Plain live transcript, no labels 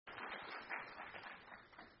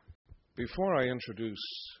Before I introduce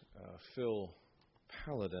Phil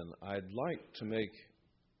Paludan, I'd like to make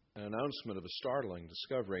an announcement of a startling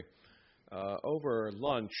discovery. Over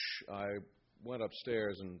lunch, I went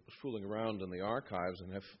upstairs and was fooling around in the archives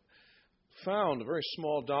and have found a very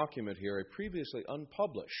small document here, a previously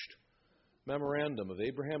unpublished memorandum of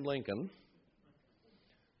Abraham Lincoln.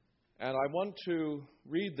 And I want to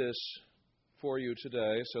read this for you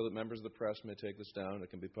today so that members of the press may take this down.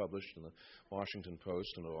 It can be published in the Washington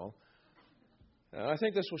Post and all. And I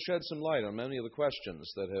think this will shed some light on many of the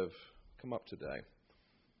questions that have come up today.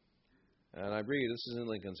 And I read, this is in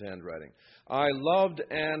Lincoln's handwriting. I loved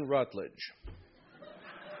Anne Rutledge.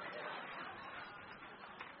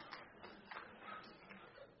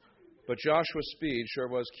 But Joshua Speed sure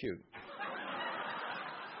was cute.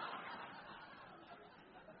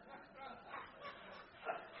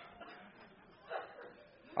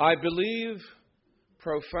 I believe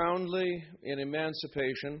profoundly in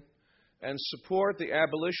emancipation and support the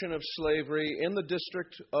abolition of slavery in the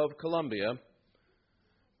District of Columbia,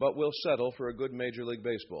 but will settle for a good Major League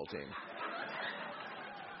Baseball team.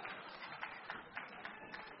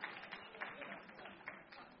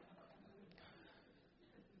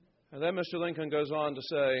 And then Mr. Lincoln goes on to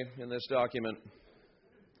say in this document,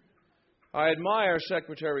 I admire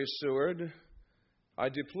Secretary Seward, I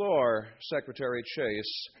deplore Secretary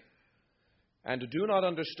Chase, and do not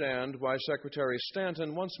understand why Secretary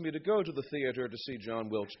Stanton wants me to go to the theater to see John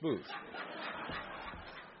Wilkes Booth.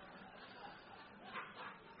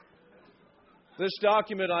 This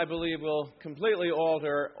document, I believe, will completely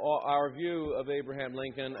alter our view of Abraham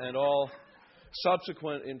Lincoln and all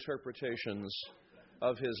subsequent interpretations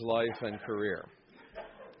of his life and career.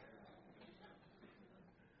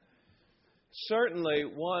 Certainly,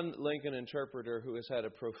 one Lincoln interpreter who has had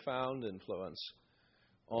a profound influence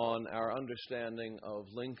on our understanding of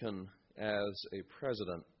Lincoln as a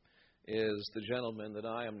president is the gentleman that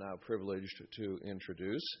I am now privileged to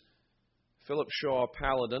introduce, Philip Shaw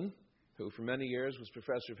Paludan, who for many years was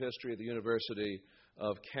professor of history at the University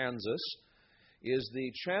of Kansas, is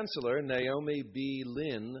the Chancellor Naomi B.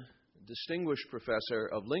 Lynn Distinguished Professor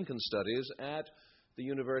of Lincoln Studies at the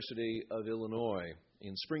University of Illinois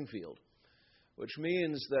in Springfield, which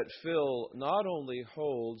means that Phil not only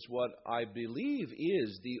holds what I believe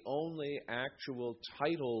is the only actual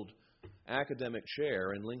titled academic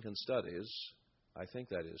chair in Lincoln Studies. I think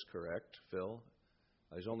that is correct, Phil.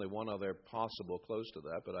 There's only one other possible close to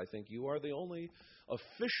that, but I think you are the only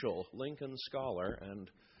official Lincoln scholar, and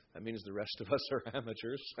that means the rest of us are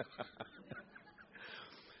amateurs.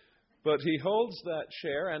 But he holds that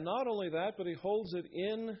chair, and not only that, but he holds it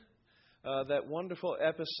in that wonderful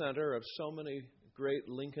epicenter of so many great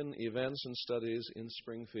Lincoln events and studies in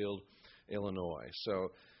Springfield, Illinois.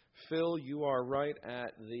 So, Phil, you are right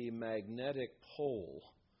at the magnetic pole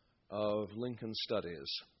of Lincoln studies.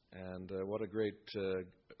 And what a great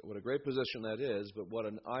position that is, but what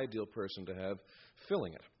an ideal person to have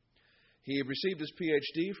filling it. He received his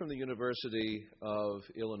Ph.D. from the University of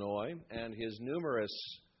Illinois, and his numerous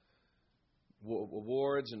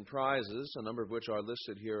awards and prizes, a number of which are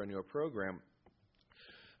listed here in your program,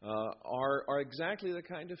 are exactly the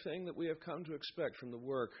kind of thing that we have come to expect from the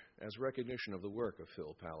work as recognition of the work of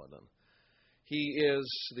Phil Paludan. He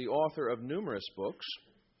is the author of numerous books,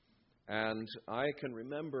 and I can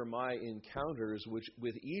remember my encounters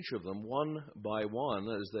with each of them one by one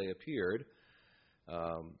as they appeared,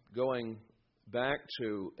 going back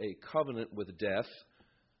to A Covenant with Death,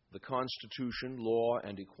 The Constitution, Law,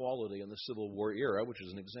 and Equality in the Civil War Era, which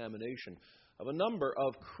is an examination of a number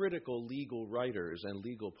of critical legal writers and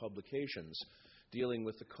legal publications dealing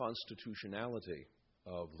with the constitutionality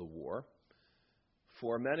of the war.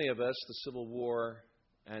 For many of us, the Civil War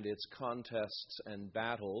and its contests and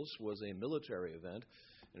battles was a military event,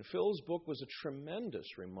 and Phil's book was a tremendous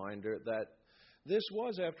reminder that this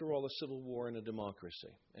was, after all, a civil war in a democracy,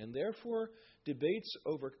 and therefore debates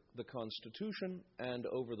over the Constitution and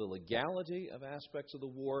over the legality of aspects of the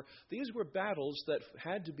war, these were battles that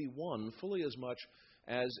had to be won fully as much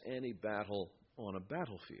as any battle on a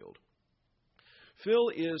battlefield. Phil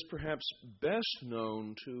is perhaps best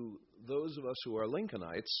known to those of us who are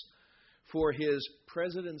Lincolnites for his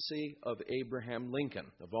Presidency of Abraham Lincoln,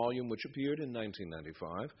 a volume which appeared in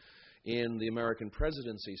 1995 in the American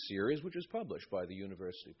Presidency series, which is published by the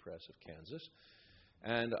University Press of Kansas.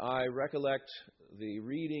 And I recollect the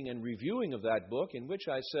reading and reviewing of that book, in which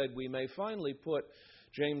I said we may finally put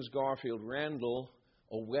James Garfield Randall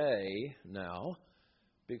away now,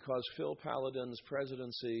 because Phil Paludan's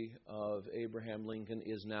Presidency of Abraham Lincoln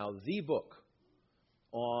is now the book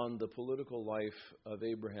on the political life of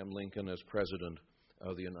Abraham Lincoln as President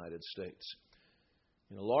of the United States.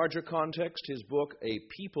 In a larger context, his book, A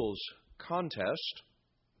People's Contest,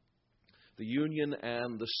 The Union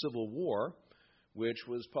and the Civil War, which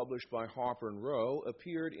was published by Harper and Row,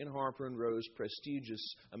 appeared in Harper and Row's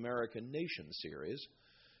prestigious American Nation series,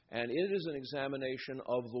 and it is an examination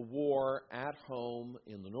of the war at home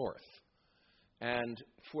in the North. And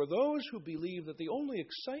for those who believe that the only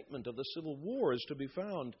excitement of the Civil War is to be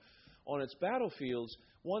found on its battlefields,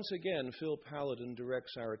 once again, Phil Paludan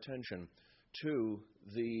directs our attention to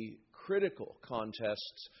the critical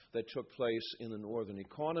contests that took place in the Northern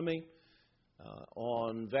economy,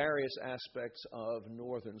 on various aspects of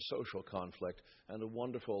Northern social conflict, and a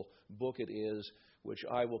wonderful book it is, which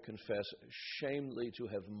I will confess shamelessly to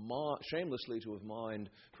have mined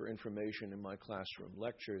for information in my classroom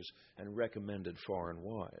lectures and recommended far and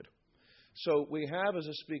wide. So we have as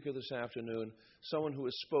a speaker this afternoon someone who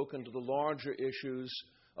has spoken to the larger issues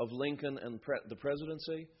of Lincoln and the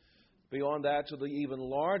presidency, beyond that to the even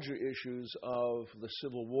larger issues of the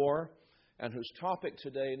Civil War, and whose topic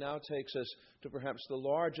today now takes us to perhaps the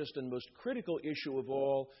largest and most critical issue of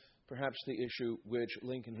all, perhaps the issue which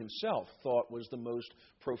Lincoln himself thought was the most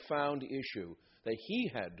profound issue that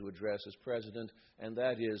he had to address as president, and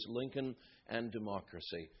that is Lincoln and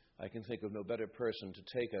democracy. I can think of no better person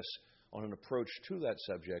to take us on an approach to that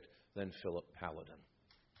subject than Philip Paludan.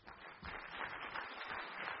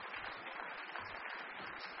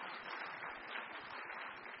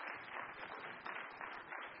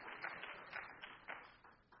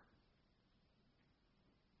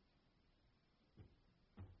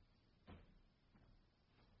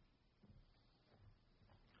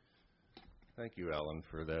 Thank you, Alan,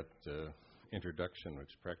 for that introduction,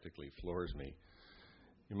 which practically floors me.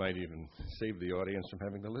 You might even save the audience from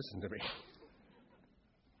having to listen to me.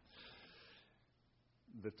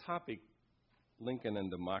 The topic, Lincoln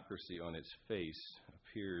and democracy, on its face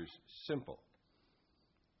appears simple.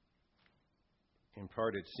 In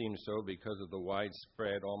part, it seems so because of the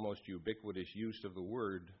widespread, almost ubiquitous use of the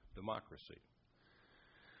word democracy.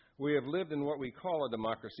 We have lived in what we call a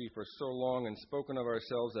democracy for so long and spoken of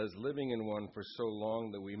ourselves as living in one for so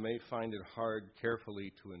long that we may find it hard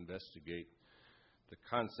carefully to investigate the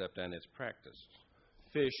concept and its practice.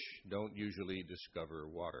 Fish don't usually discover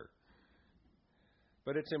water.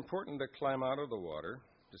 But it's important to climb out of the water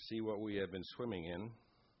to see what we have been swimming in,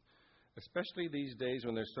 especially these days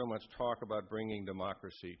when there's so much talk about bringing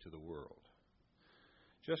democracy to the world.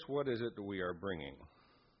 Just what is it that we are bringing?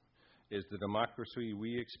 Is the democracy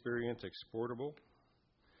we experience exportable?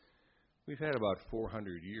 We've had about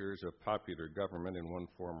 400 years of popular government in one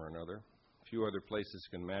form or another. Few other places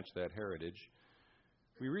can match that heritage.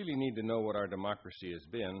 We really need to know what our democracy has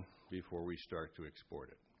been before we start to export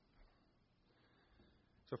it.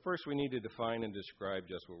 So first we need to define and describe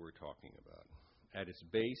just what we're talking about. At its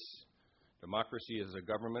base, democracy is a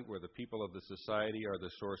government where the people of the society are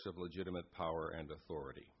the source of legitimate power and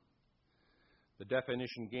authority. The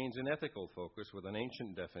definition gains an ethical focus with an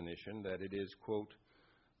ancient definition that it is, quote,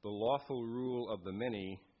 the lawful rule of the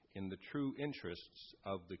many in the true interests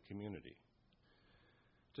of the community.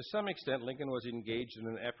 To some extent, Lincoln was engaged in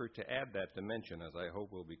an effort to add that dimension, as I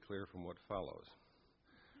hope will be clear from what follows.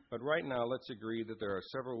 But right now, let's agree that there are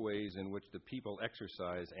several ways in which the people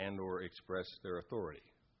exercise and/or express their authority.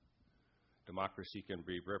 Democracy can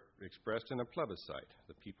be expressed in a plebiscite.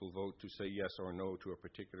 The people vote to say yes or no to a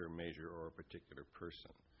particular measure or a particular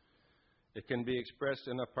person. It can be expressed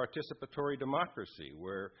in a participatory democracy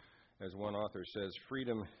where, as one author says,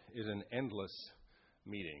 freedom is an endless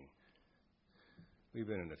meeting. We've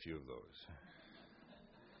been in a few of those.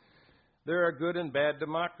 There are good and bad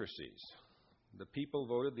democracies. The people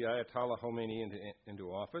voted the Ayatollah Khomeini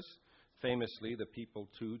into office. Famously, the people,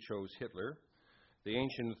 too, chose Hitler. The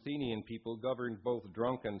ancient Athenian people governed both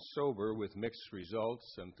drunk and sober with mixed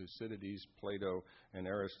results, and Thucydides, Plato, and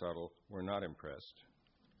Aristotle were not impressed.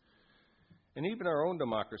 And even our own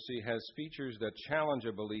democracy has features that challenge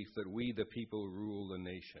a belief that we, the people, rule the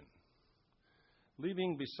nation.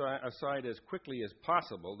 Leaving aside as quickly as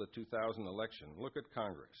possible the 2000 election, look at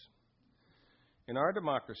Congress. In our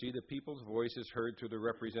democracy, the people's voice is heard through the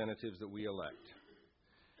representatives that we elect.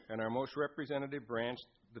 And our most representative branch,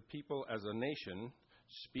 the people as a nation,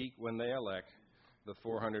 speak when they elect the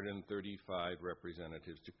 435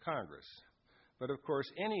 representatives to Congress. But of course,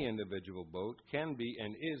 any individual vote can be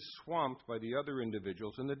and is swamped by the other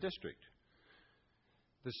individuals in the district.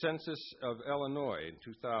 The census of Illinois in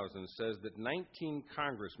 2000 says that 19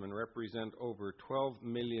 congressmen represent over 12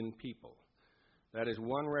 million people. That is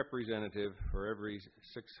one representative for every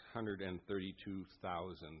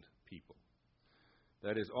 632,000 people.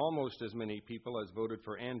 That is almost as many people as voted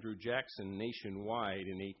for Andrew Jackson nationwide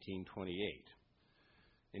in 1828.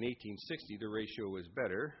 In 1860, the ratio was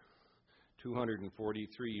better.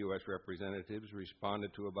 243 U.S. representatives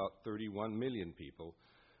responded to about 31 million people,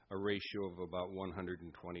 a ratio of about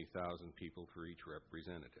 120,000 people for each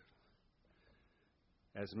representative.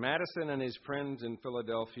 As Madison and his friends in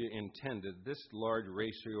Philadelphia intended, this large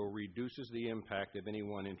ratio reduces the impact of any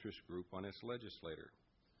one interest group on its legislator.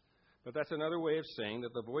 But that's another way of saying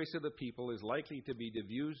that the voice of the people is likely to be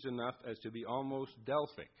diffused enough as to be almost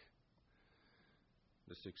Delphic.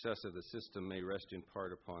 The success of the system may rest in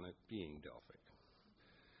part upon it being Delphic.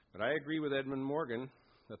 But I agree with Edmund Morgan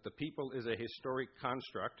that the people is a historic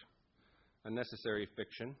construct, a necessary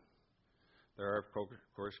fiction. There are, of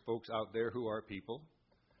course, folks out there who are people,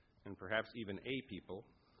 and perhaps even a people,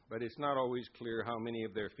 but it's not always clear how many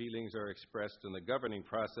of their feelings are expressed in the governing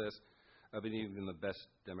process of even the best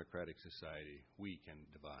democratic society we can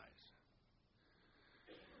devise.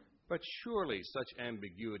 But surely such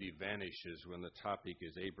ambiguity vanishes when the topic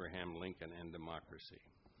is Abraham Lincoln and democracy.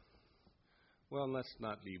 Well, let's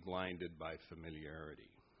not be blinded by familiarity.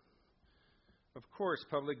 Of course,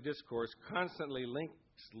 public discourse constantly links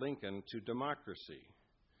Lincoln to democracy.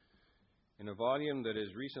 In a volume that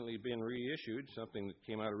has recently been reissued, something that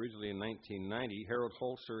came out originally in 1990, Harold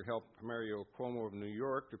Holzer helped Mario Cuomo of New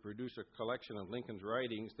York to produce a collection of Lincoln's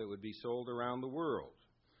writings that would be sold around the world.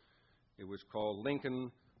 It was called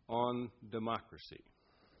Lincoln on Democracy.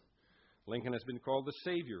 Lincoln has been called the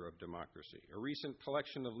savior of democracy. A recent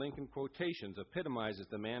collection of Lincoln quotations epitomizes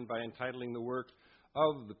the man by entitling the work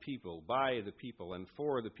of the people, by the people, and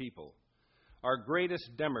for the people. Our greatest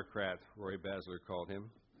Democrat, Roy Basler called him.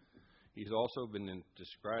 He's also been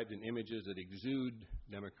described in images that exude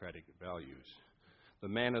democratic values. The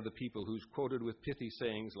man of the people who's quoted with pithy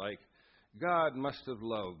sayings like, "God must have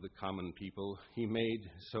loved the common people. He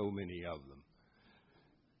made so many of them."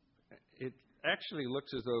 It actually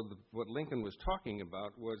looks as though what Lincoln was talking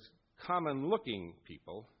about was common-looking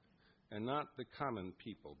people and not the common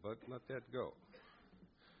people, but let that go.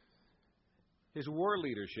 His war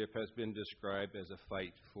leadership has been described as a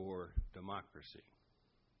fight for democracy.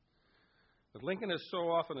 But Lincoln is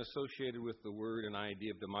so often associated with the word and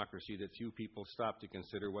idea of democracy that few people stop to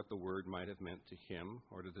consider what the word might have meant to him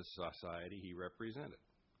or to the society he represented.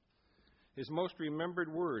 His most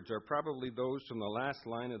remembered words are probably those from the last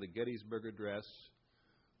line of the Gettysburg Address,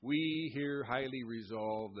 "We here highly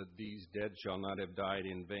resolve that these dead shall not have died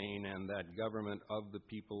in vain, and that government of the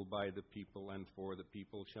people, by the people, and for the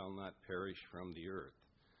people shall not perish from the earth."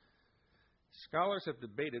 Scholars have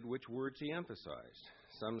debated which words he emphasized.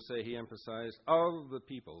 Some say he emphasized of the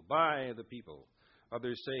people, by the people.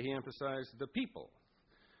 Others say he emphasized the people.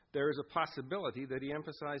 There is a possibility that he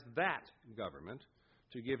emphasized that government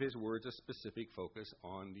to give his words a specific focus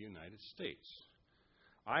on the United States.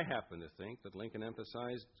 I happen to think that Lincoln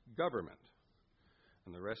emphasized government,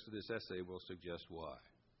 and the rest of this essay will suggest why.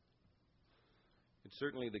 It's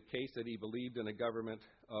certainly the case that he believed in a government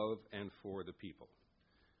of and for the people.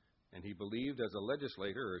 And he believed as a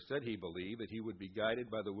legislator, or said he believed, that he would be guided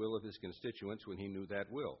by the will of his constituents when he knew that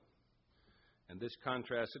will. And this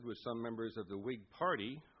contrasted with some members of the Whig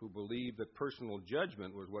Party who believed that personal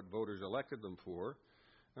judgment was what voters elected them for,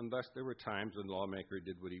 and thus there were times when the lawmaker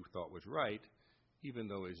did what he thought was right, even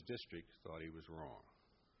though his district thought he was wrong.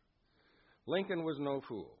 Lincoln was no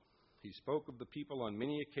fool. He spoke of the people on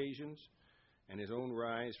many occasions, and his own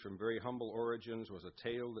rise from very humble origins was a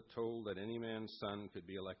tale that told that any man's son could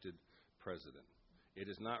be elected president. It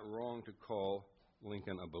is not wrong to call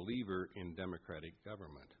Lincoln a believer in democratic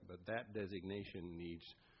government, but that designation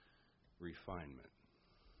needs refinement.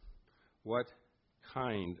 What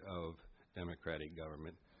kind of democratic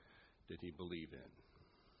government did he believe in?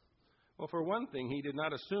 Well, for one thing, he did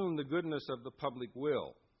not assume the goodness of the public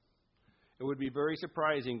will. It would be very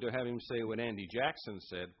surprising to have him say what Andy Jackson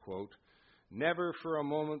said, quote, "Never for a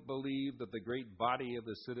moment believe that the great body of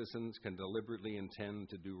the citizens can deliberately intend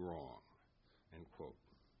to do wrong," end quote.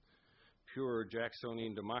 Pure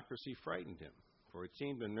Jacksonian democracy frightened him, for it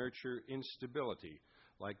seemed to nurture instability,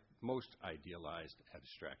 like most idealized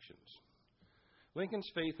abstractions. Lincoln's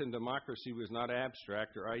faith in democracy was not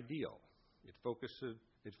abstract or ideal. It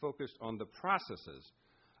focused on the processes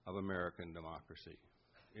of American democracy.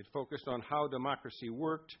 It focused on how democracy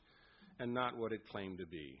worked and not what it claimed to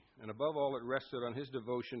be. And above all, it rested on his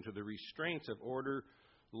devotion to the restraints of order,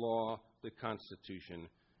 law, the Constitution,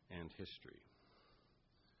 and history.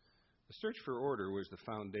 The search for order was the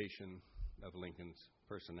foundation of Lincoln's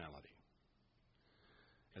personality.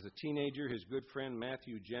 As a teenager, his good friend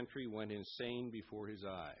Matthew Gentry went insane before his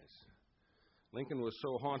eyes. Lincoln was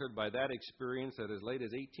so haunted by that experience that as late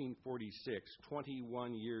as 1846,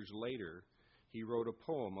 21 years later, he wrote a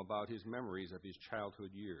poem about his memories of his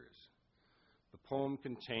childhood years. The poem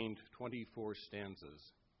contained 24 stanzas.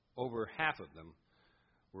 Over half of them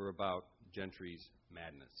were about Gentry's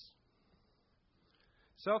madness.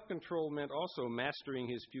 Self-control meant also mastering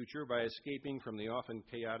his future by escaping from the often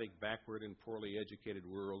chaotic, backward, and poorly educated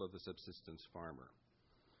world of the subsistence farmer.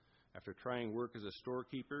 After trying work as a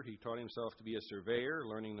storekeeper, he taught himself to be a surveyor,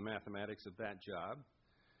 learning the mathematics of that job.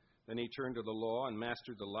 Then he turned to the law and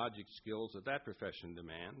mastered the logic skills that that profession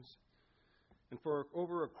demands. And for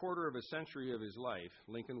over a quarter of a century of his life,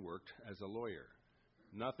 Lincoln worked as a lawyer.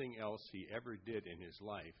 Nothing else he ever did in his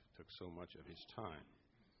life took so much of his time.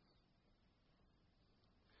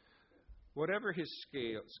 Whatever his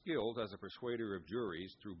skills as a persuader of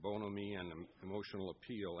juries through bonhomie and emotional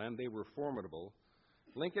appeal, and they were formidable,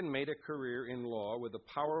 Lincoln made a career in law with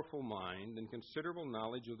a powerful mind and considerable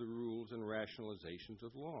knowledge of the rules and rationalizations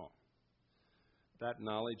of law. That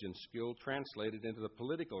knowledge and skill translated into the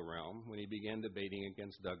political realm when he began debating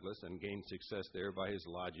against Douglas and gained success there by his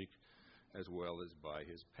logic as well as by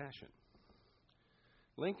his passion.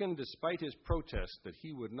 Lincoln, despite his protest that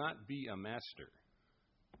he would not be a master,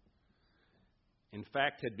 in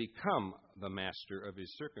fact had become the master of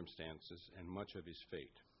his circumstances and much of his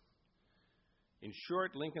fate. In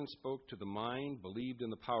short, Lincoln spoke to the mind, believed in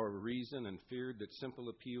the power of reason, and feared that simple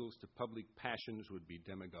appeals to public passions would be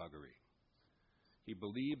demagoguery. He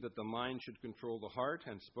believed that the mind should control the heart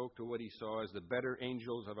and spoke to what he saw as the better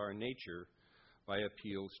angels of our nature by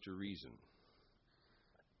appeals to reason.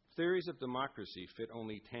 Theories of democracy fit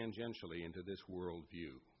only tangentially into this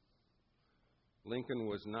worldview. Lincoln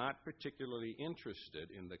was not particularly interested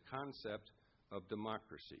in the concept of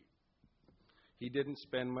democracy. He didn't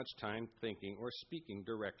spend much time thinking or speaking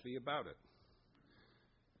directly about it.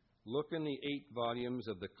 Look in the 8 volumes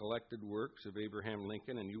of the collected works of Abraham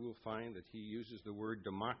Lincoln, and you will find that he uses the word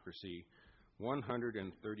democracy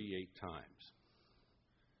 138 times.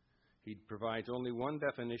 He provides only one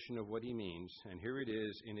definition of what he means, and here it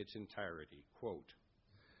is in its entirety. Quote,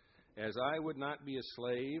 "As I would not be a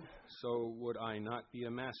slave, so would I not be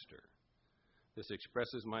a master. This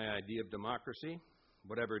expresses my idea of democracy.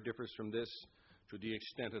 Whatever differs from this, to the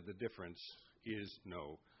extent of the difference, is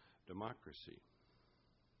no democracy."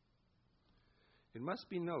 It must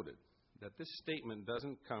be noted that this statement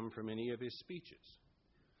doesn't come from any of his speeches.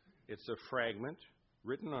 It's a fragment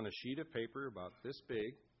written on a sheet of paper about this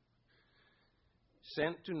big,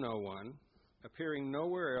 sent to no one, appearing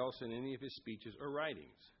nowhere else in any of his speeches or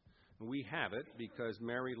writings. And we have it because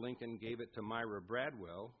Mary Lincoln gave it to Myra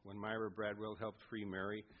Bradwell when Myra Bradwell helped free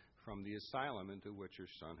Mary from the asylum into which her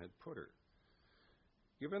son had put her.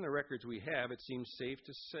 Given the records we have, it seems safe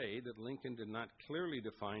to say that Lincoln did not clearly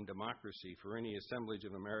define democracy for any assemblage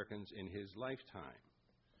of Americans in his lifetime.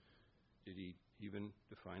 Did he even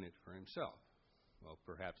define it for himself? Well,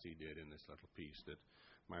 perhaps he did in this little piece that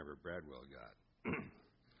Myra Bradwell got.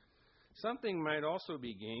 Something might also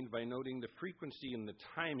be gained by noting the frequency and the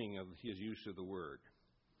timing of his use of the word.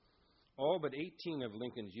 All but 18 of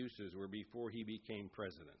Lincoln's uses were before he became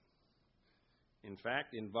president. In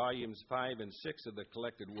fact, in volumes 5 and 6 of the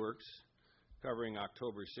collected works, covering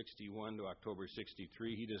October 61 to October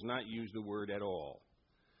 63, he does not use the word at all.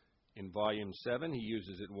 In volume 7, he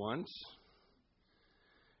uses it once.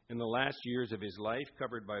 In the last years of his life,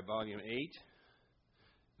 covered by volume 8,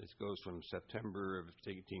 this goes from September of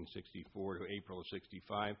 1864 to April of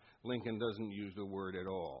 65, Lincoln doesn't use the word at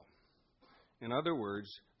all. In other words,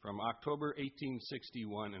 from October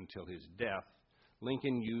 1861 until his death,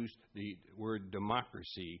 Lincoln used the word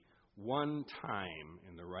democracy one time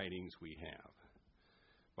in the writings we have.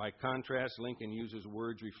 By contrast, Lincoln uses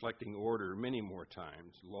words reflecting order many more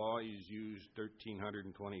times. Law is used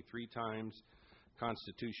 1,323 times,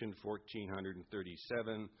 Constitution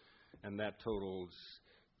 1,437, and that totals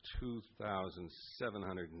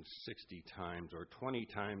 2,760 times, or 20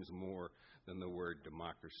 times more than the word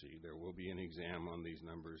democracy. There will be an exam on these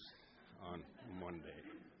numbers on Monday.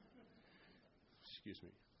 Excuse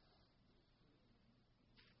me.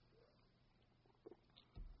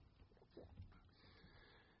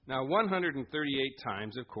 Now, 138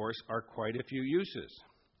 times, of course, are quite a few uses.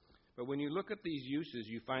 But when you look at these uses,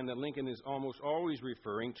 you find that Lincoln is almost always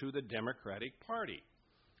referring to the Democratic Party,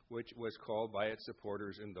 which was called by its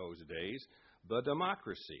supporters in those days the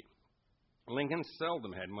democracy. Lincoln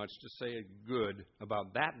seldom had much to say good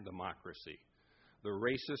about that democracy. The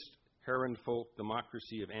racist, Herrenfolk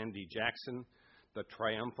democracy of Andy Jackson, the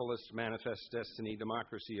triumphalist manifest destiny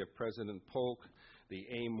democracy of President Polk, the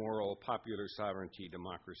amoral popular sovereignty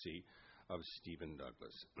democracy of Stephen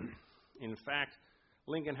Douglas. In fact,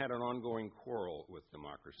 Lincoln had an ongoing quarrel with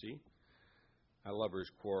democracy, a lover's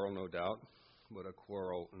quarrel, no doubt, but a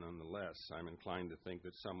quarrel nonetheless. I'm inclined to think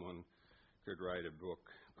that someone could write a book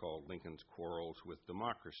called Lincoln's Quarrels with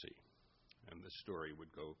Democracy, and the story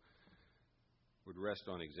would rest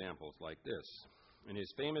on examples like this. In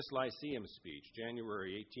his famous Lyceum speech,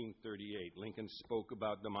 January 1838, Lincoln spoke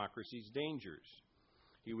about democracy's dangers.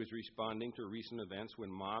 He was responding to recent events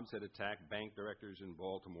when mobs had attacked bank directors in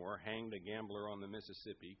Baltimore, hanged a gambler on the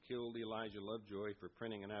Mississippi, killed Elijah Lovejoy for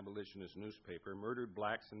printing an abolitionist newspaper, murdered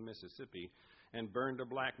blacks in Mississippi, and burned a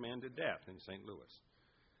black man to death in St. Louis.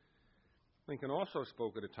 Lincoln also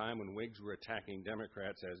spoke at a time when Whigs were attacking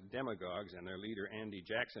Democrats as demagogues and their leader, Andy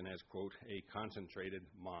Jackson, as, quote, a concentrated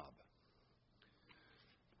mob.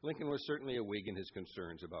 Lincoln was certainly a Whig in his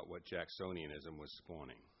concerns about what Jacksonianism was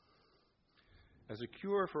spawning. As a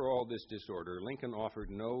cure for all this disorder, Lincoln offered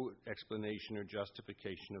no explanation or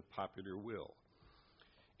justification of popular will.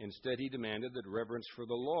 Instead, he demanded that reverence for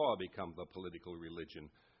the law become the political religion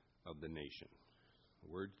of the nation.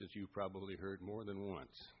 Words that you've probably heard more than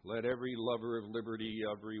once. Let every lover of liberty,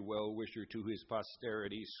 every well-wisher to his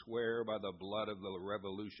posterity, swear by the blood of the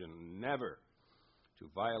Revolution never to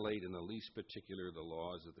violate in the least particular the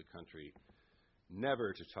laws of the country,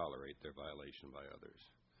 never to tolerate their violation by others.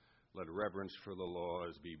 Let reverence for the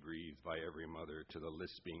laws be breathed by every mother to the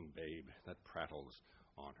lisping babe that prattles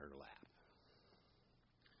on her lap.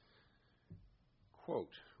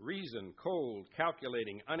 Quote, reason, cold,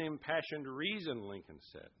 calculating, unimpassioned reason, Lincoln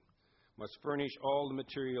said, must furnish all the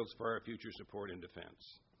materials for our future support and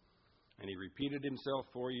defense. And he repeated himself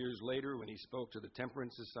 4 years later when he spoke to the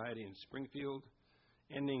Temperance Society in Springfield.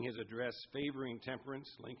 Ending his address favoring temperance,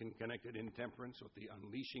 Lincoln connected intemperance with the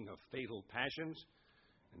unleashing of fatal passions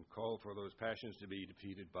and called for those passions to be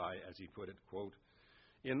defeated by, as he put it, quote,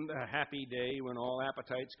 in the happy day when all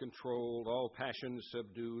appetites controlled, all passions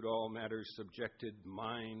subdued, all matters subjected,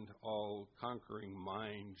 mind, all conquering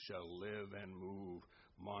mind shall live and move,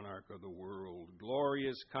 monarch of the world,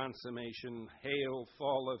 glorious consummation, hail,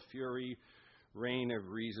 fall of fury, reign of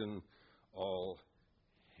reason, all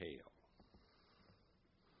hail.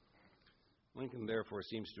 Lincoln, therefore,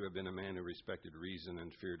 seems to have been a man who respected reason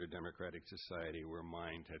and feared a democratic society where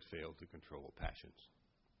mind had failed to control passions.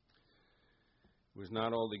 It was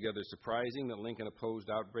not altogether surprising that Lincoln opposed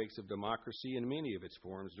outbreaks of democracy in many of its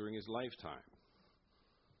forms during his lifetime.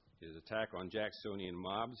 His attack on Jacksonian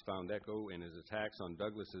mobs found echo in his attacks on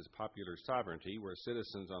Douglas's popular sovereignty, where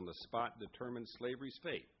citizens on the spot determined slavery's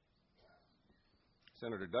fate.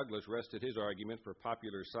 Senator Douglas rested his argument for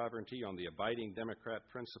popular sovereignty on the abiding Democrat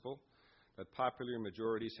principle that popular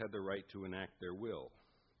majorities had the right to enact their will.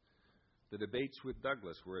 The debates with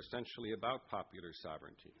Douglas were essentially about popular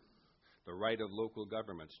sovereignty, the right of local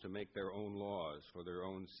governments to make their own laws for their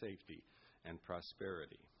own safety and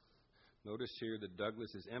prosperity. Notice here that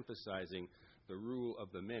Douglas is emphasizing the rule of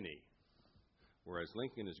the many, whereas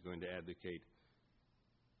Lincoln is going to advocate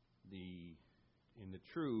in the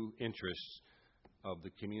true interests of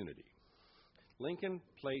the community. Lincoln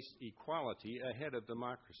placed equality ahead of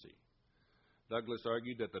democracy. Douglas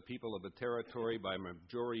argued that the people of the territory by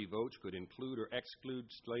majority votes could include or exclude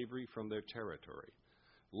slavery from their territory.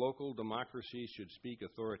 Local democracies should speak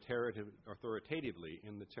authoritatively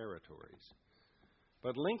in the territories.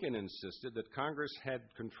 But Lincoln insisted that Congress had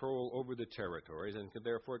control over the territories and could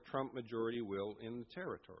therefore trump majority will in the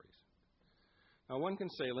territories. Now, one can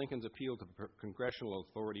say Lincoln's appeal to congressional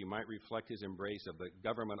authority might reflect his embrace of the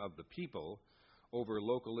government of the people over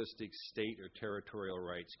localistic state or territorial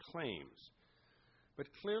rights claims. But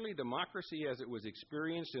clearly, democracy as it was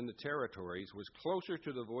experienced in the territories was closer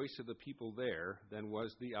to the voice of the people there than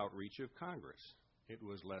was the outreach of Congress. It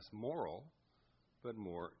was less moral, but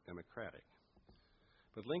more democratic.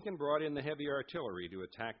 But Lincoln brought in the heavy artillery to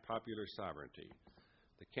attack popular sovereignty.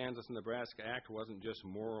 The Kansas-Nebraska Act wasn't just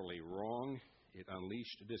morally wrong, it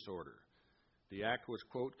unleashed disorder. The act was,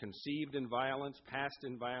 quote, conceived in violence, passed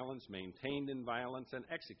in violence, maintained in violence, and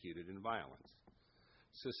executed in violence.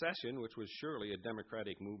 Secession, which was surely a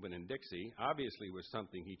democratic movement in Dixie, obviously was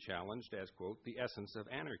something he challenged as, quote, the essence of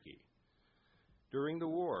anarchy. During the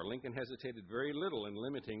war, Lincoln hesitated very little in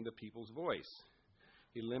limiting the people's voice.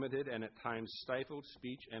 He limited and at times stifled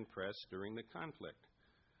speech and press during the conflict.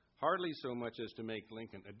 Hardly so much as to make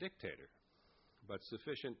Lincoln a dictator, but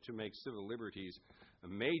sufficient to make civil liberties a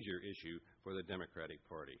major issue for the Democratic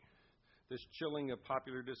Party. This chilling of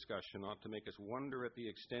popular discussion ought to make us wonder at the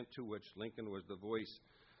extent to which Lincoln was the voice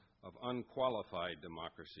of unqualified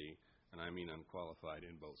democracy, and I mean unqualified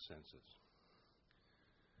in both senses.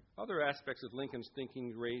 Other aspects of Lincoln's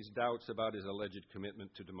thinking raised doubts about his alleged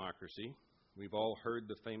commitment to democracy. We've all heard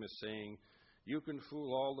the famous saying, you can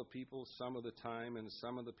fool all the people some of the time and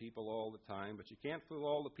some of the people all the time, but you can't fool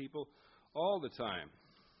all the people all the time.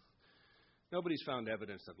 Nobody's found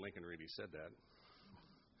evidence that Lincoln really said that.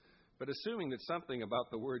 But assuming that something about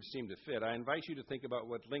the words seemed to fit, I invite you to think about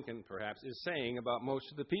what Lincoln, perhaps, is saying about most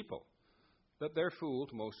of the people, that they're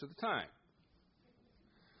fooled most of the time.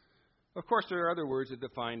 Of course, there are other words that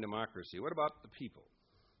define democracy. What about the people?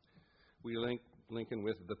 We link Lincoln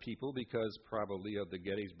with the people because probably of the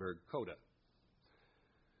Gettysburg Coda.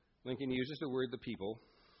 Lincoln uses the word the people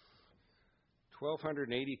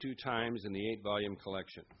 1,282 times in the 8-volume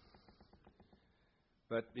collection.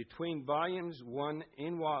 But between volumes 1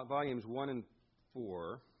 and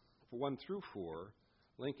 4, 1 through 4,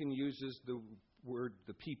 Lincoln uses the word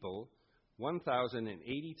the people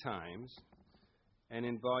 1,080 times, and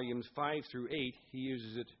in volumes 5 through 8, he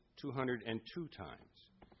uses it 202 times.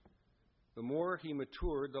 The more he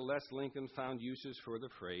matured, the less Lincoln found uses for the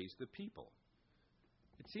phrase the people.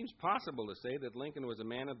 It seems possible to say that Lincoln was a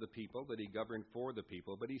man of the people, that he governed for the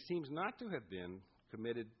people, but he seems not to have been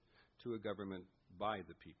committed to a government by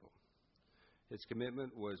the people. His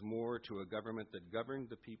commitment was more to a government that governed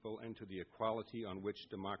the people and to the equality on which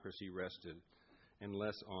democracy rested, and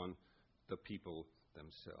less on the people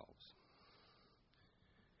themselves.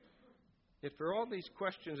 If for all these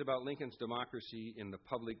questions about Lincoln's democracy in the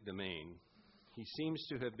public domain, he seems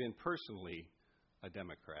to have been personally a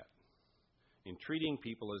Democrat, in treating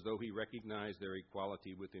people as though he recognized their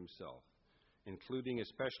equality with himself, including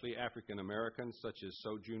especially African Americans such as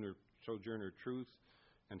Sojourner Truth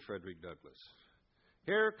and Frederick Douglass.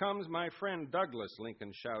 "Here comes my friend Douglass,"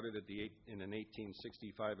 Lincoln shouted in an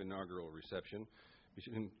 1865 inaugural reception,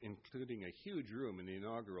 including a huge room in the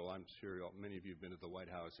inaugural. I'm sure many of you have been at the White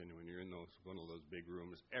House, and when you're in one of those big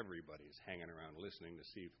rooms, everybody's hanging around listening to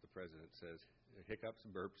see if the president says hiccups,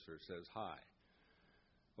 burps, or says hi.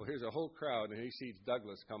 Well, here's a whole crowd, and he sees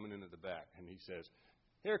Douglass coming in at the back, and he says,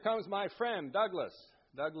 "Here comes my friend Douglass.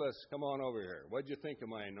 Douglass, come on over here. What'd you think of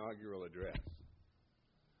my inaugural address?"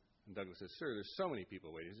 And Douglass says, "Sir, there's so many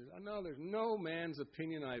people waiting." He says, "No, there's no man's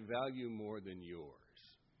opinion I value more than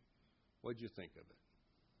yours. What'd you think of it?"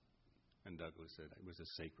 And Douglass said, "It was a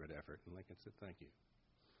sacred effort." And Lincoln said, "Thank you."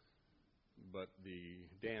 But the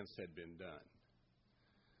dance had been done,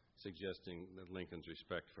 suggesting that Lincoln's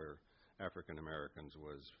respect for African Americans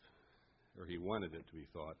was, or he wanted it to be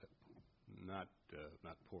thought, not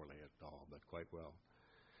poorly at all, but quite well.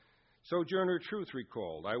 Sojourner Truth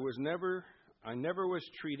recalled, I never was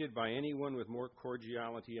treated by anyone with more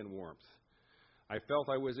cordiality and warmth. I felt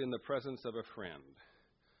I was in the presence of a friend."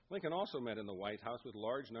 Lincoln also met in the White House with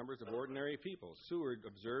large numbers of ordinary people. Seward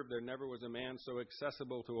observed there never was a man so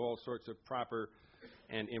accessible to all sorts of proper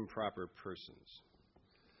and improper persons.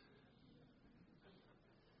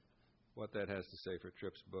 What that has to say for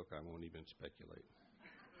Tripp's book, I won't even speculate.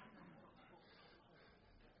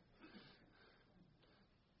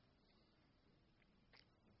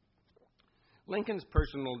 Lincoln's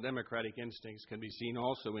personal democratic instincts can be seen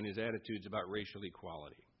also in his attitudes about racial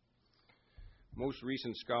equality. Most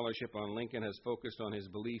recent scholarship on Lincoln has focused on his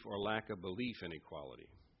belief or lack of belief in equality.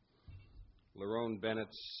 Lerone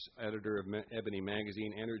Bennett's editor of Ebony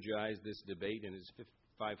magazine energized this debate in his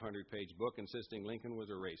 500-page book, insisting Lincoln was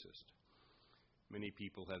a racist. Many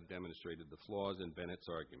people have demonstrated the flaws in Bennett's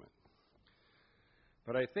argument.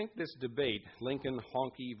 But I think this debate, Lincoln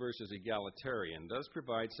honky versus egalitarian, does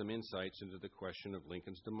provide some insights into the question of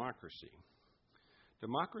Lincoln's democracy.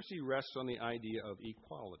 Democracy rests on the idea of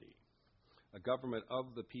equality. A government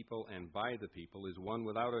of the people and by the people is one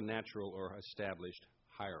without a natural or established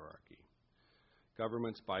hierarchy.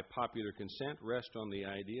 Governments by popular consent rest on the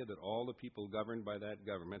idea that all the people governed by that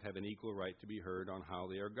government have an equal right to be heard on how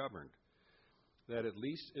they are governed. That at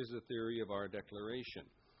least is the theory of our Declaration.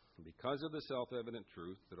 Because of the self-evident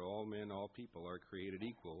truth that all men, all people are created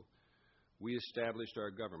equal, we established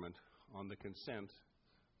our government on the consent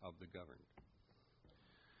of the governed.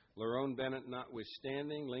 Lerone Bennett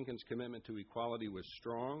notwithstanding, Lincoln's commitment to equality was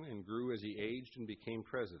strong and grew as he aged and became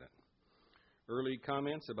president. Early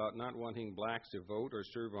comments about not wanting blacks to vote or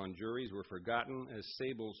serve on juries were forgotten as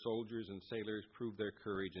sable soldiers and sailors proved their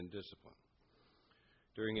courage and discipline.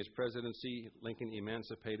 During his presidency, Lincoln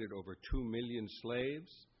emancipated over 2 million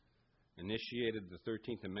slaves, initiated the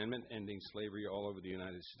 13th Amendment, ending slavery all over the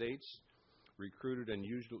United States, recruited and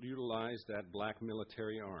utilized that black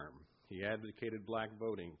military arm. He advocated black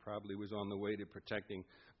voting, probably was on the way to protecting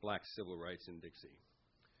black civil rights in Dixie.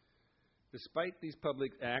 Despite these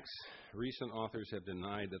public acts, recent authors have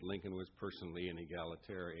denied that Lincoln was personally an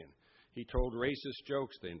egalitarian. He told racist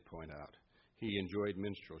jokes, they point out. He enjoyed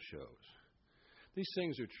minstrel shows. These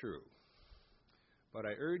things are true, but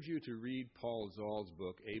I urge you to read Paul Zoll's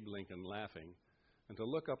book, Abe Lincoln Laughing, and to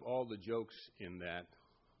look up all the jokes in that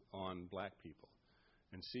on black people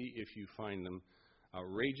and see if you find them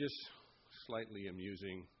outrageous, slightly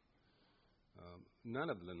amusing. None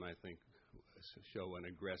of them, I think, show an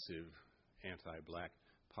aggressive anti-black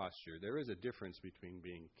posture. There is a difference between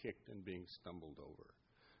being kicked and being stumbled over.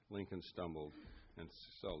 Lincoln stumbled and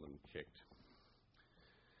seldom kicked.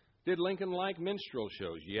 Did Lincoln like minstrel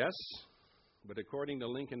shows? Yes, but according to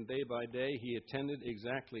Lincoln Day by Day, he attended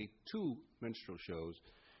exactly 2 minstrel shows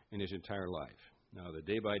in his entire life. Now, the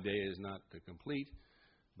Day by Day is not complete,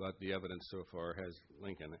 but the evidence so far has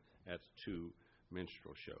Lincoln at 2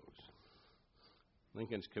 minstrel shows.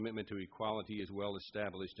 Lincoln's commitment to equality is well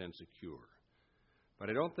established and secure. But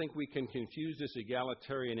I don't think we can confuse this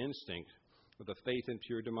egalitarian instinct with a faith in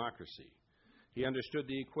pure democracy. He understood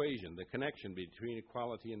the equation, the connection between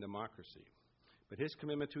equality and democracy. But his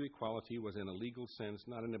commitment to equality was in a legal sense,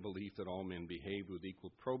 not in a belief that all men behaved with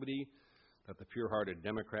equal probity, that the pure-hearted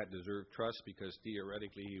Democrat deserved trust because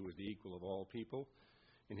theoretically he was the equal of all people.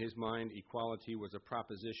 In his mind, equality was a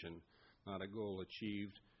proposition, not a goal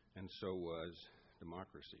achieved, and so was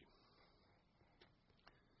democracy.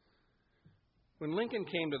 When Lincoln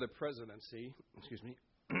came to the presidency,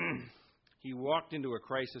 he walked into a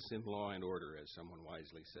crisis in law and order, as someone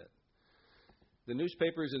wisely said. The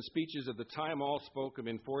newspapers and speeches of the time all spoke of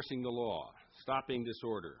enforcing the law, stopping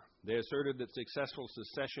disorder. They asserted that successful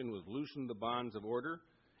secession would loosen the bonds of order.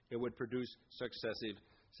 It would produce successive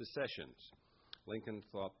secessions. Lincoln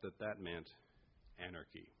thought that that meant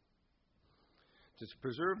anarchy. To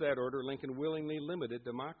preserve that order, Lincoln willingly limited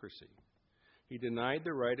democracy. He denied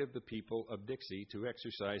the right of the people of Dixie to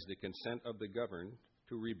exercise the consent of the governed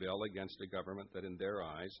to rebel against a government that in their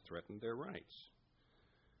eyes threatened their rights.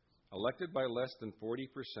 Elected by less than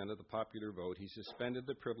 40% of the popular vote, he suspended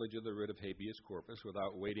the privilege of the writ of habeas corpus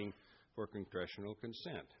without waiting for congressional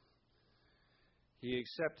consent. He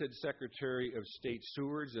accepted Secretary of State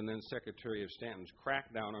Seward's and then Secretary of Stanton's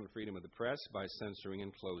crackdown on freedom of the press by censoring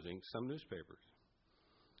and closing some newspapers.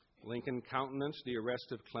 Lincoln countenanced the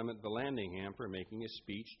arrest of Clement Vallandigham for making a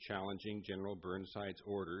speech challenging General Burnside's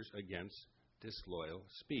orders against disloyal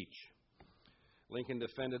speech. Lincoln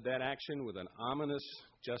defended that action with an ominous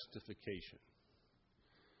justification.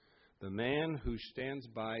 The man who stands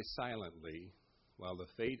by silently while the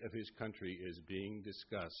fate of his country is being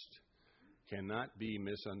discussed cannot be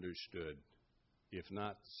misunderstood. If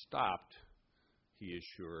not stopped, he is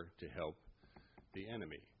sure to help the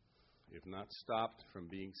enemy. If not stopped from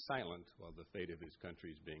being silent while the fate of his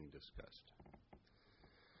country is being discussed.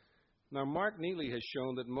 Now, Mark Neely has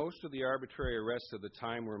shown that most of the arbitrary arrests of the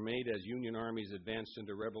time were made as Union armies advanced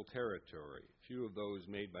into rebel territory. Few of those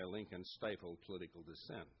made by Lincoln stifled political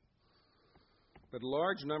dissent. But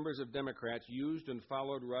large numbers of Democrats used and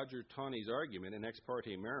followed Roger Taney's argument in Ex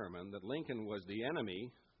parte Merriman that Lincoln was the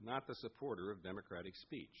enemy, not the supporter of democratic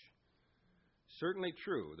speech. Certainly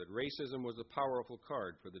true that racism was a powerful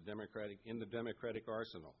card for in the Democratic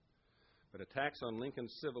arsenal. But attacks on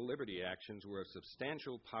Lincoln's civil liberty actions were of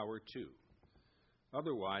substantial power, too.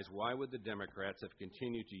 Otherwise, why would the Democrats have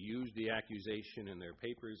continued to use the accusation in their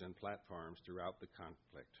papers and platforms throughout the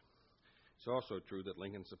conflict? It's also true that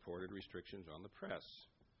Lincoln supported restrictions on the press.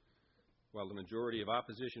 While the majority of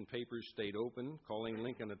opposition papers stayed open, calling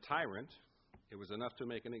Lincoln a tyrant, it was enough to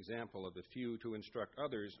make an example of the few to instruct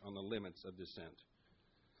others on the limits of dissent.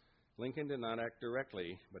 Lincoln did not act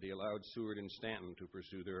directly, but he allowed Seward and Stanton to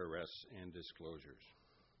pursue their arrests and disclosures.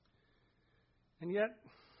 And yet,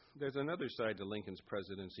 there's another side to Lincoln's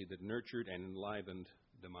presidency that nurtured and enlivened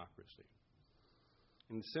democracy.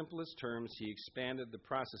 In simplest terms, he expanded the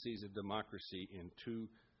processes of democracy in 2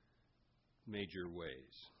 major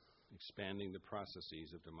ways, expanding the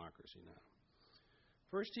processes of democracy now.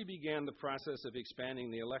 First, he began the process of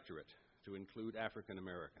expanding the electorate to include African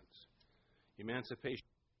Americans. Emancipation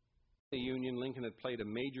of the Union, Lincoln had played a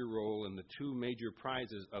major role in the 2 major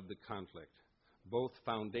prizes of the conflict, both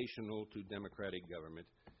foundational to democratic government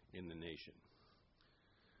in the nation.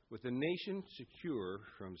 With the nation secure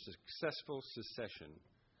from successful secession,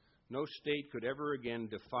 no state could ever again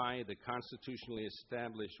defy the constitutionally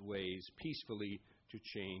established ways peacefully to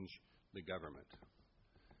change the government.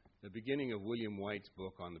 The beginning of William White's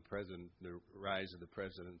book on the rise of the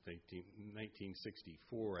president,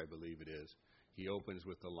 1964, I believe it is, he opens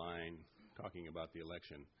with the line talking about the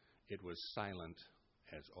election, "It was silent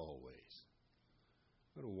as always."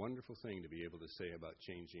 What a wonderful thing to be able to say about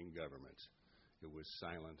changing governments. It was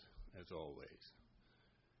silent as always.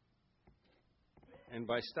 And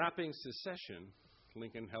by stopping secession,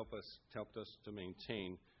 Lincoln helped us to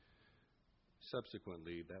maintain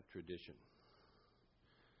subsequently that tradition.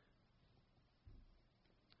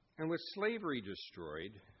 And with slavery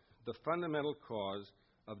destroyed, the fundamental cause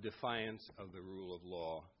of defiance of the rule of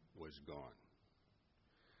law was gone.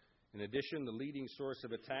 In addition, the leading source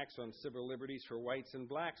of attacks on civil liberties for whites and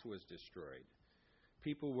blacks was destroyed.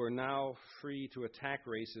 People were now free to attack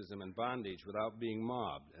racism and bondage without being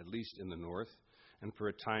mobbed, at least in the North, and for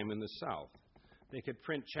a time in the South. They could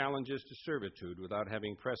print challenges to servitude without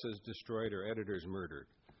having presses destroyed or editors murdered.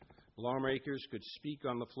 Lawmakers could speak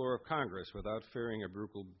on the floor of Congress without fearing a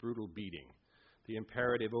brutal beating. The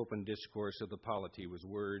imperative open discourse of the polity was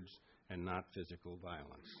words and not physical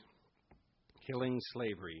violence. Killing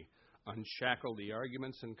slavery unshackled the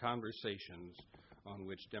arguments and conversations on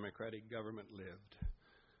which democratic government lived.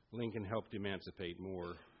 Lincoln helped emancipate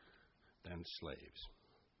more than slaves.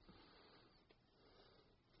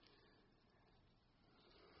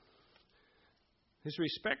 His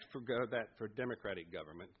respect for democratic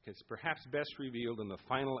government is perhaps best revealed in the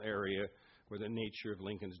final area where the nature of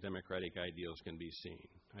Lincoln's democratic ideals can be seen.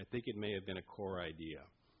 I think it may have been a core idea,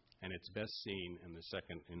 and it's best seen in the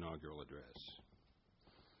second inaugural address.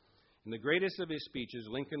 In the greatest of his speeches,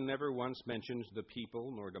 Lincoln never once mentions the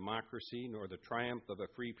people, nor democracy, nor the triumph of a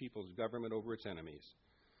free people's government over its enemies.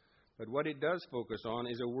 But what it does focus on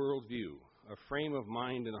is a worldview, a frame of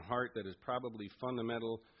mind and a heart that is probably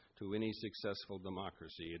fundamental to any successful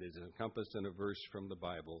democracy. It is encompassed in a verse from the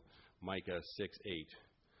Bible, Micah 6:8.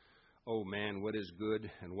 O man, what is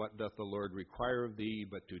good, and what doth the Lord require of thee,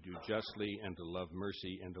 but to do justly, and to love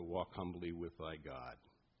mercy, and to walk humbly with thy God?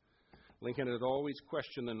 Lincoln had always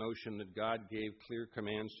questioned the notion that God gave clear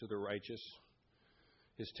commands to the righteous.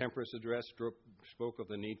 His temperance address spoke of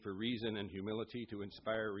the need for reason and humility to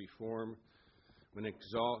inspire reform. When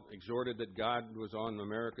exhorted that God was on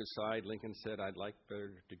America's side, Lincoln said, I'd like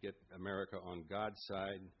better to get America on God's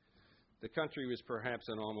side. The country was perhaps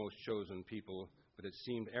an almost chosen people, but it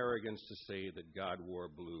seemed arrogance to say that God wore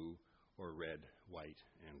blue or red, white,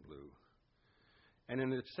 and blue. And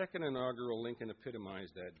in the second inaugural, Lincoln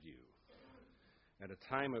epitomized that view. At a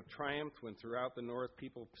time of triumph, when throughout the North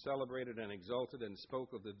people celebrated and exulted and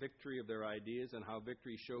spoke of the victory of their ideas and how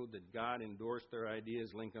victory showed that God endorsed their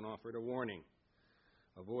ideas, Lincoln offered a warning.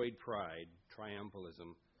 Avoid pride,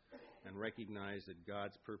 triumphalism, and recognize that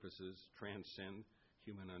God's purposes transcend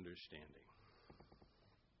human understanding.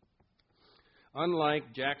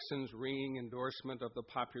 Unlike Jackson's ringing endorsement of the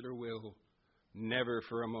popular will, never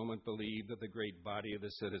for a moment believe that the great body of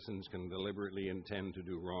the citizens can deliberately intend to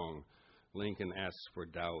do wrong. Lincoln asks for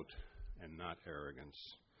doubt and not arrogance.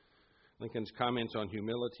 Lincoln's comments on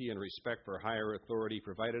humility and respect for higher authority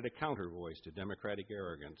provided a countervoice to democratic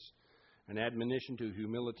arrogance, an admonition to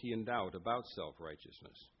humility and doubt about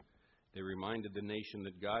self-righteousness. They reminded the nation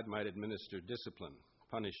that God might administer discipline,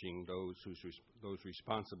 punishing those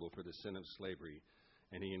responsible for the sin of slavery,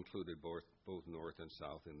 and he included both North and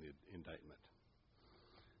South in the indictment.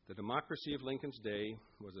 The democracy of Lincoln's day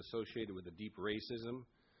was associated with a deep racism,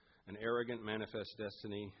 an arrogant manifest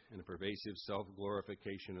destiny, and a pervasive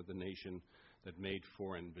self-glorification of the nation that made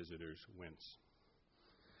foreign visitors wince.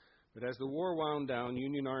 But as the war wound down,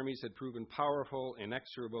 Union armies had proven powerful,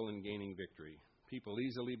 inexorable in gaining victory. People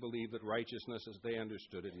easily believed that righteousness as they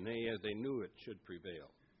understood it, nay, as they knew it, should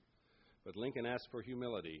prevail. But Lincoln asked for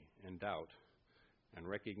humility and doubt and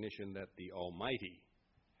recognition that the Almighty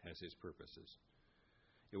has his purposes.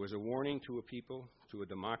 It was a warning to a people, to a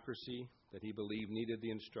democracy that he believed needed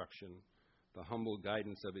the instruction, the humble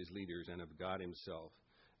guidance of his leaders and of God himself,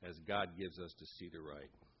 as God gives us to see the right.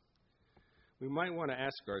 We might want to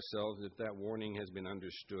ask ourselves if that warning has been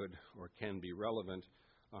understood or can be relevant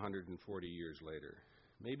 140 years later.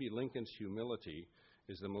 Maybe Lincoln's humility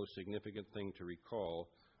is the most significant thing to recall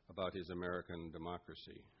about his American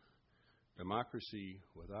democracy. Democracy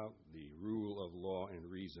without the rule of law and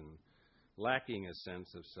reason, lacking a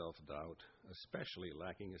sense of self-doubt, especially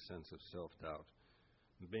lacking a sense of self-doubt,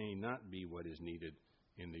 may not be what is needed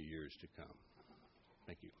in the years to come.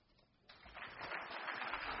 Thank you.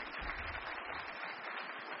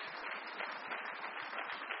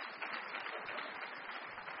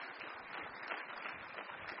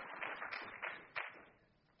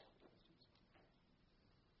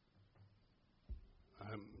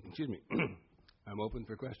 I'm open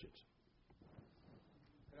for questions.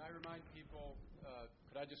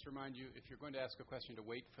 Could I just remind you, if you're going to ask a question, to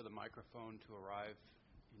wait for the microphone to arrive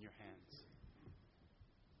in your hands.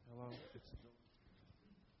 Hello.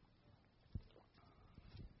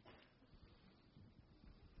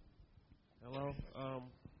 Hello.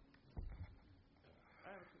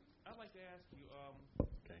 I'd like to ask you,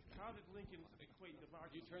 how did Lincoln equate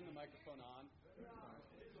democracy? Did you turn the microphone on?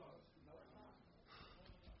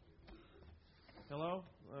 Hello?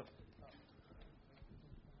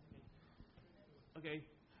 Okay.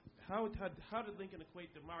 how did Lincoln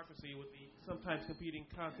equate democracy with the sometimes competing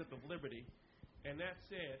concept of liberty? And that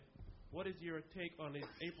said, what is your take on his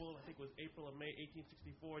April or May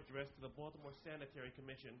 1864 address to the Baltimore Sanitary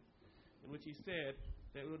Commission, in which he said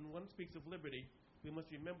that when one speaks of liberty, we must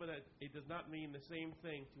remember that it does not mean the same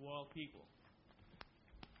thing to all people?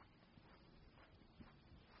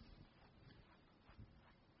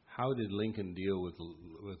 How did Lincoln deal with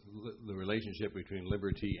the relationship between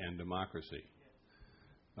liberty and democracy?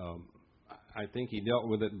 I think he dealt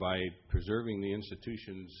with it by preserving the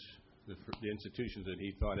institutions that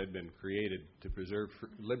he thought had been created to preserve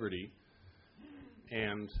liberty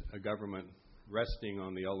and a government resting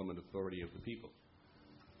on the ultimate authority of the people.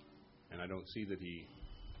 And I don't see that he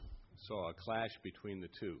saw a clash between the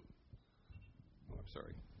two. Oh, I'm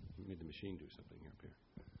sorry. Made the machine do something here up here.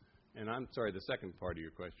 And I'm sorry, the second part of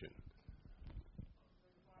your question.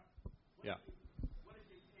 Yeah. What is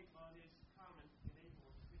your take on his comment in April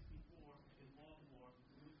of '64 in Baltimore,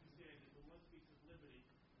 in which he said that when one speaks of liberty,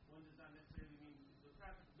 one does not necessarily mean the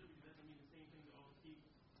concept of liberty doesn't mean the same thing to all people.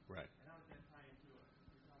 Right. And how does that tie into what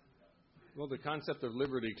you're talking about? Well, the concept of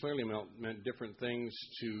liberty clearly meant different things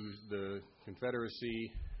to the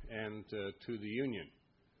Confederacy and to the Union.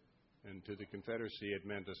 And to the Confederacy, it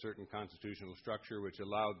meant a certain constitutional structure which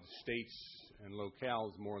allowed states and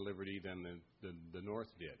locales more liberty than the North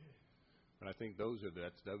did. But I think that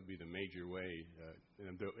would be the major way,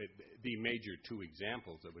 and the major two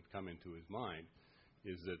examples that would come into his mind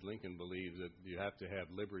is that Lincoln believes that you have to have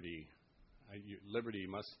liberty. Liberty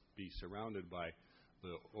must be surrounded by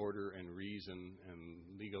the order and reason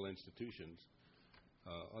and legal institutions.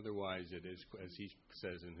 Otherwise, it is, as he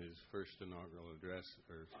says in his first inaugural address,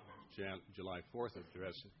 or July 4th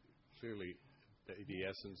address, clearly the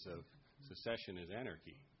essence of secession is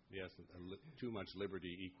anarchy. The essence, too much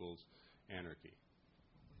liberty equals anarchy.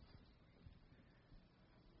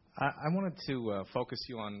 I wanted to focus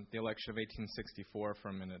you on the election of 1864 for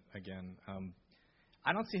a minute again.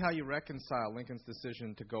 I don't see how you reconcile Lincoln's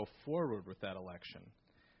decision to go forward with that election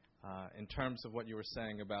in terms of what you were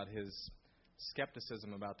saying about his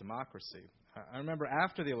skepticism about democracy. I remember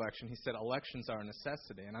after the election, he said elections are a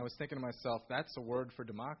necessity. And I was thinking to myself, that's a word for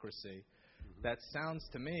democracy. Mm-hmm. That sounds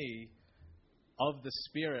to me of the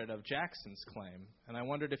spirit of Jackson's claim. And I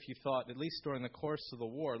wondered if you thought, at least during the course of the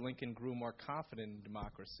war, Lincoln grew more confident in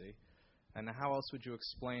democracy. And how else would you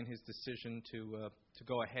explain his decision to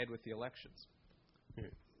go ahead with the elections?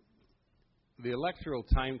 The electoral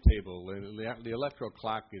timetable, the electoral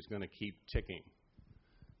clock is going to keep ticking.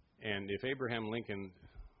 And if Abraham Lincoln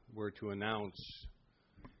were to announce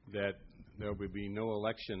that there would be no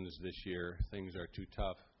elections this year, things are too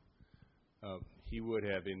tough, he would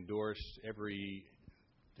have endorsed every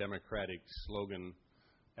Democratic slogan,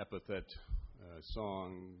 epithet,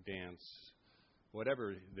 song, dance,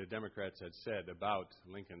 whatever the Democrats had said about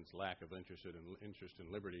Lincoln's lack of interest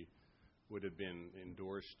in liberty would have been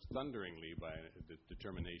endorsed thunderingly by the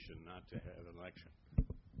determination not to have an election.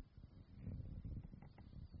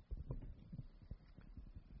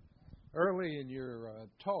 Early in your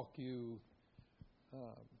talk, you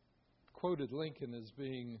quoted Lincoln as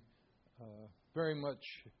being very much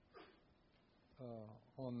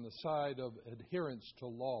on the side of adherence to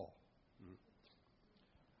law. Mm-hmm.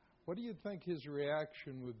 What do you think his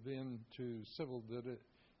reaction would have been to civil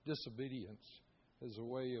disobedience as a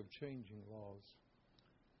way of changing laws?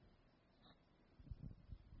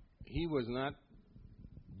 He was not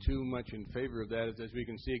too much in favor of that, as we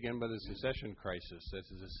can see again by the secession crisis. This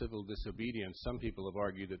is a civil disobedience. Some people have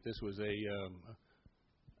argued that this was a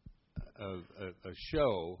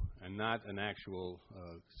show and not an actual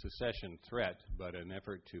secession threat, but an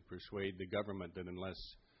effort to persuade the government that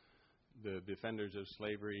unless the defenders of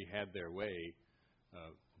slavery had their way,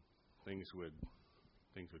 things would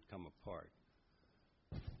come apart.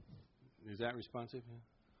 Is that responsive?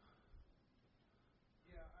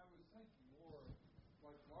 Yeah?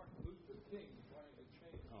 Trying to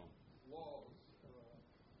change laws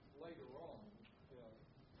later on.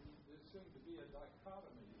 There seemed to be a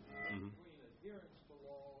dichotomy between adherence to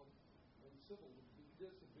law and civil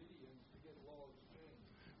disobedience to get laws changed.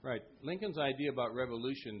 Right. Lincoln's idea about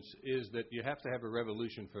revolutions is that you have to have a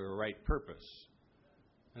revolution for a right purpose.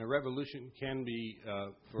 And a revolution can be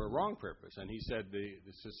for a wrong purpose. And he said the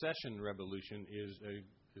secession revolution is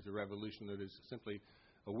a revolution that is simply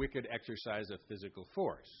a wicked exercise of physical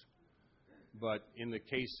force. But in the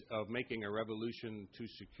case of making a revolution to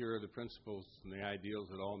secure the principles and the ideals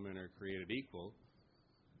that all men are created equal,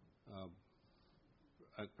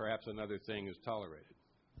 perhaps another thing is tolerated.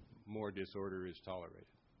 More disorder is tolerated.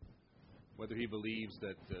 Whether he believes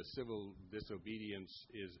that civil disobedience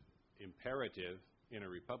is imperative in a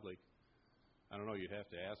republic, I don't know, you'd have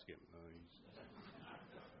to ask him.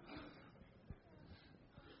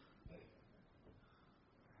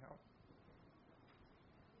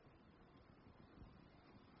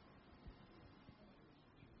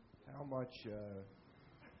 How much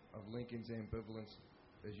of Lincoln's ambivalence,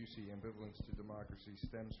 as you see, ambivalence to democracy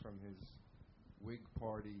stems from his Whig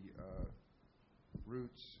Party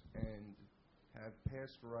roots, and have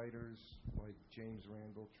past writers like James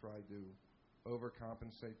Randall tried to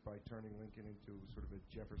overcompensate by turning Lincoln into sort of a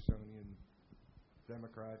Jeffersonian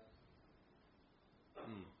Democrat?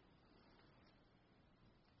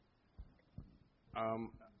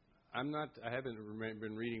 I haven't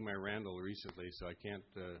been reading my Randall recently, so I can't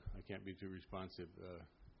be too responsive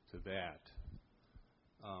to that.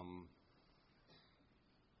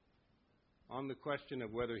 On the question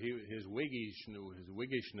of whether his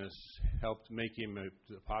Whiggishness helped make him a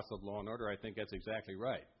apostle of law and order, I think that's exactly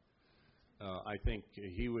right. I think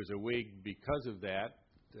he was a Whig because of that,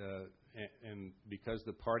 and because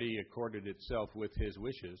the party accorded itself with his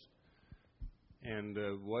wishes, and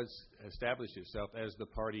established itself as the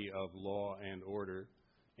party of law and order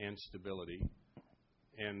and stability.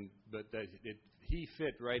 But he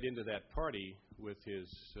fit right into that party with his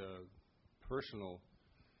personal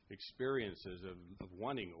experiences of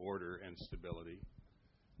wanting order and stability.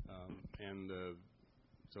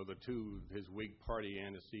 So the two, his Whig Party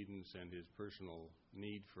antecedents and his personal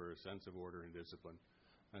need for a sense of order and discipline,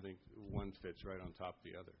 I think one fits right on top of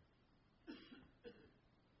the other.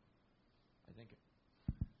 I think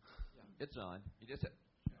it's on. You just said.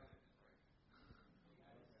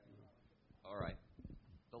 All right.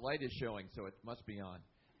 The light is showing, so it must be on.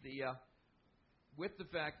 With the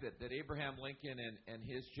fact that Abraham Lincoln and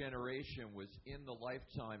his generation was in the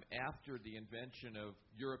lifetime after the invention of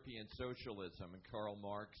European socialism and Karl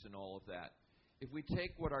Marx and all of that, if we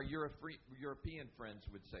take what our European friends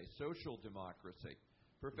would say, social democracy,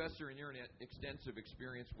 Professor, in your extensive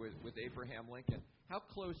experience with Abraham Lincoln, how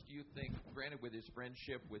close do you think, granted with his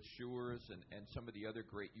friendship with Schurz and some of the other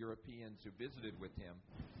great Europeans who visited with him,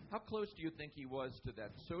 how close do you think he was to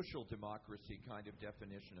that social democracy kind of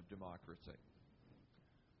definition of democracy?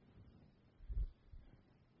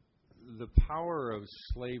 The power of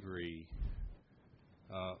slavery,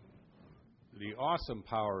 the awesome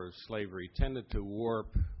power of slavery, tended to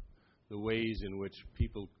warp the ways in which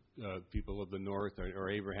people of the North or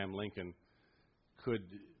Abraham Lincoln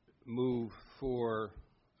could move for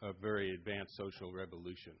a very advanced social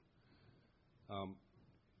revolution.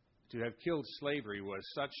 To have killed slavery was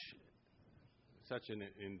such an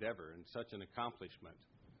endeavor and such an accomplishment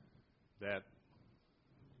that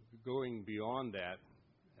going beyond that,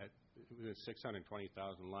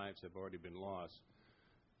 620,000 lives have already been lost,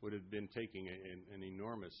 would have been taking an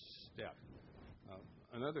enormous step.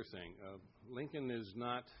 Another thing, Lincoln is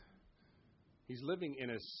not, he's living in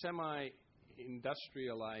a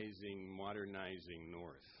semi-industrializing, modernizing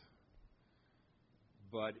North.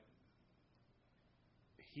 But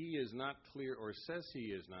he is not clear, or says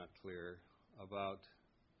he is not clear, about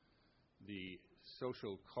the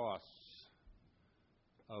social costs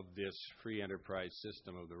of this free enterprise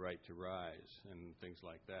system of the right to rise and things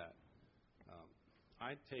like that.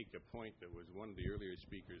 I take a point that was one of the earlier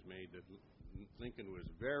speakers made, that Lincoln was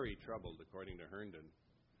very troubled, according to Herndon,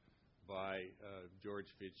 by George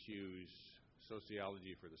Fitzhugh's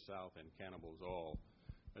Sociology for the South and Cannibals All,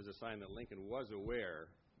 as a sign that Lincoln was aware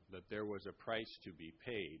that there was a price to be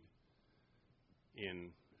paid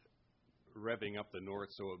in revving up the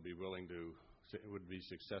North so it would be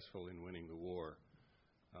successful in winning the war.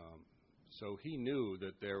 So he knew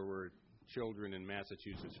that there were children in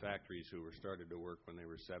Massachusetts factories who were started to work when they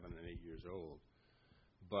were 7 and 8 years old.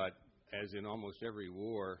 But as in almost every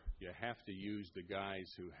war, you have to use the guys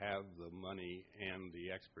who have the money and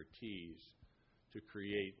the expertise to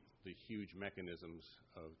create the huge mechanisms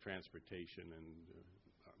of transportation and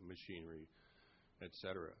machinery,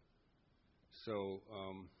 etc. So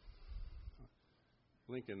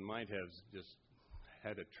Lincoln might have just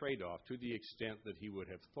had a trade-off to the extent that he would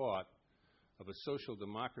have thought of a social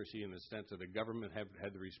democracy in the sense that the government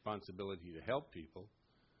had the responsibility to help people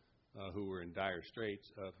who were in dire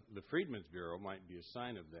straits. The Freedmen's Bureau might be a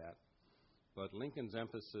sign of that, but Lincoln's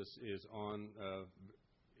emphasis is on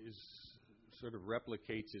sort of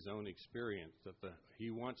replicates his own experience, that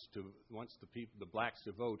he wants the blacks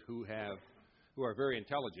to vote who are very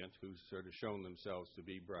intelligent, who've sort of shown themselves to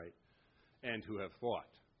be bright, and who have fought.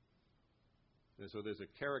 And so there's a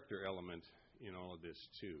character element in all of this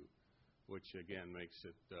too, which again makes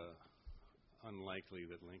it unlikely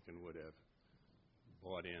that Lincoln would have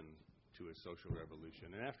bought in to a social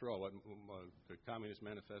revolution. And after all, the Communist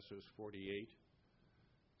Manifesto is 48.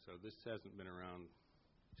 So this hasn't been around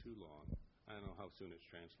too long. I don't know how soon it's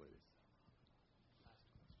translated.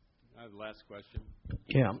 Last question.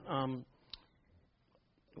 Yeah.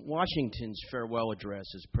 Washington's farewell address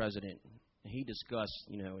as president, he discussed,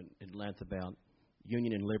 at length about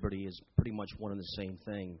union and liberty is pretty much one and the same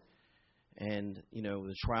thing. And,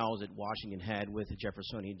 the trials that Washington had with the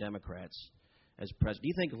Jeffersonian Democrats as president. Do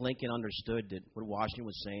you think Lincoln understood that what Washington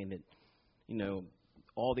was saying, that,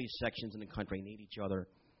 all these sections in the country need each other,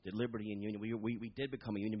 that liberty and union, we did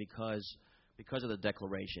become a union because of the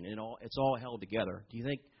Declaration, and it's all held together. Do you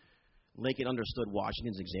think Lincoln understood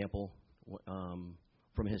Washington's example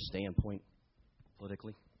from his standpoint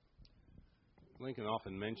politically? Lincoln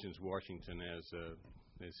often mentions Washington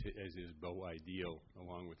as his beau ideal,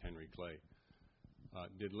 along with Henry Clay.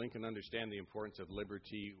 Did Lincoln understand the importance of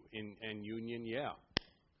liberty and union? Yeah.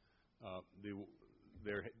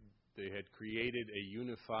 They had created a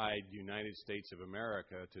unified United States of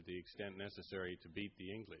America to the extent necessary to beat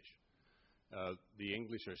the English. The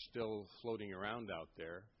English are still floating around out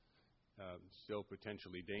there, still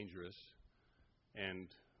potentially dangerous, and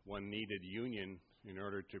one needed union in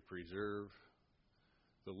order to preserve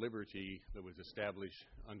the liberty that was established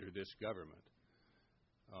under this government.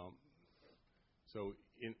 So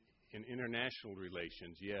in international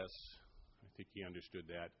relations, yes, I think he understood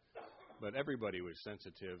that, but everybody was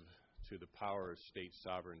sensitive to the power of state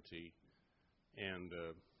sovereignty and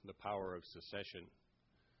the power of secession.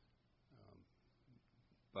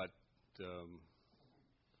 But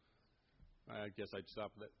I guess I'd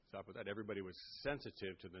stop with that. Everybody was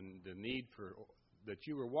sensitive to the need for that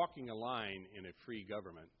you were walking a line in a free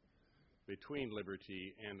government between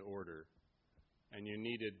liberty and order, and you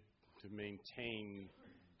needed to maintain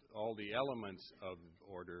all the elements of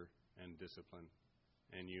order and discipline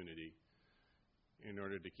and unity in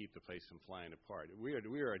order to keep the place from flying apart. We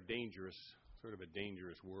are a dangerous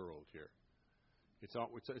world here.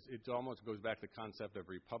 It almost goes back to the concept of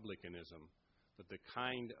republicanism, that the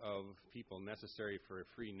kind of people necessary for a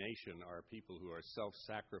free nation are people who are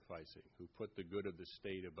self-sacrificing, who put the good of the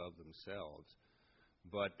state above themselves,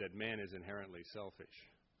 but that man is inherently selfish.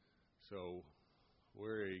 So how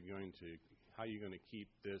are you going to keep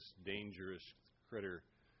this dangerous critter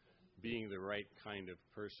being the right kind of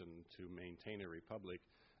person to maintain a republic?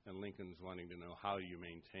 And Lincoln's wanting to know, how do you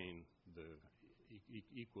maintain the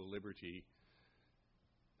equal liberty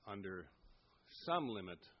under some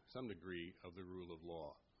limit, some degree of the rule of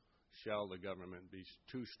law? Shall the government be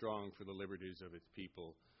too strong for the liberties of its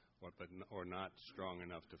people, or not strong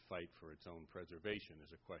enough to fight for its own preservation,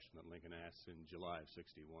 is a question that Lincoln asked in July of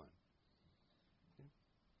 '61.